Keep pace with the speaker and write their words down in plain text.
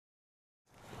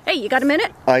Hey, you got a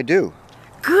minute? I do.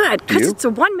 Good, because it's a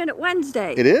 1 Minute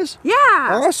Wednesday. It is? Yeah.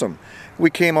 Awesome. We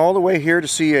came all the way here to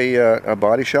see a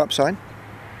body shop sign?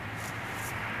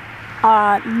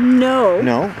 No.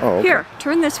 No? Oh, okay. Here,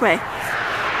 turn this way.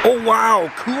 Oh, wow,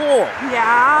 cool.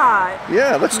 Yeah.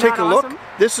 Yeah, let's take a look. Awesome?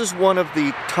 This is one of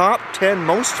the top 10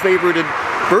 most favorited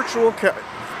virtual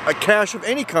cache of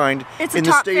any kind in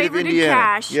the state of Indiana.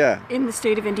 Cache in the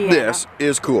state of Indiana. This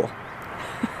is cool.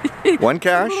 One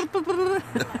cache.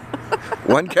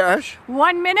 One cache.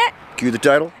 1 minute. Cue the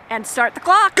title. And start the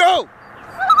clock. Go!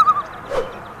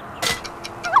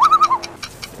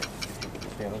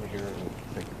 Stand over here and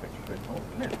take a picture. Oh,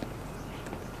 come here.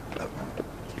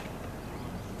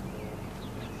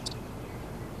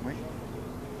 Wait.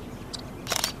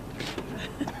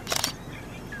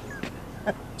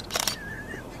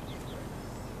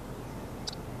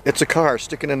 It's a car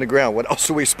sticking in the ground. What else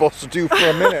are we supposed to do for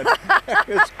a minute?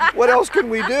 What else can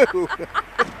we do?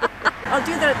 I'll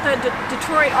do the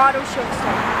Detroit Auto Show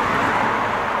stuff.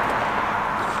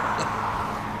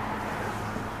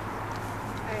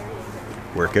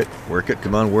 Work it,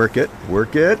 come on, work it.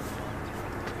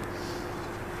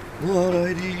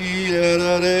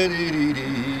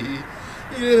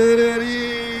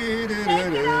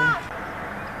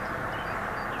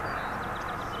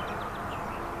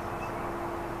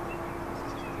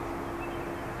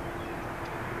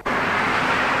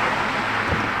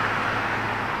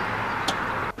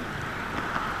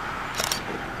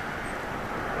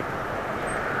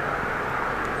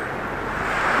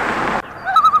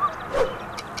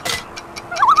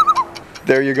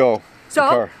 There you go.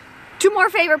 So, 2 more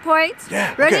favorite points.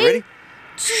 Yeah. Ready? Okay, ready?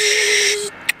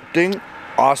 Ding.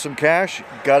 Awesome cache.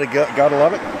 Gotta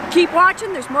love it. Keep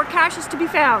watching. There's more caches to be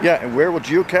found. Yeah, and where will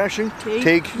geocaching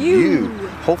take you?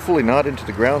 Hopefully not into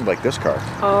the ground like this car.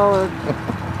 Oh,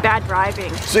 bad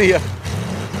driving. See ya.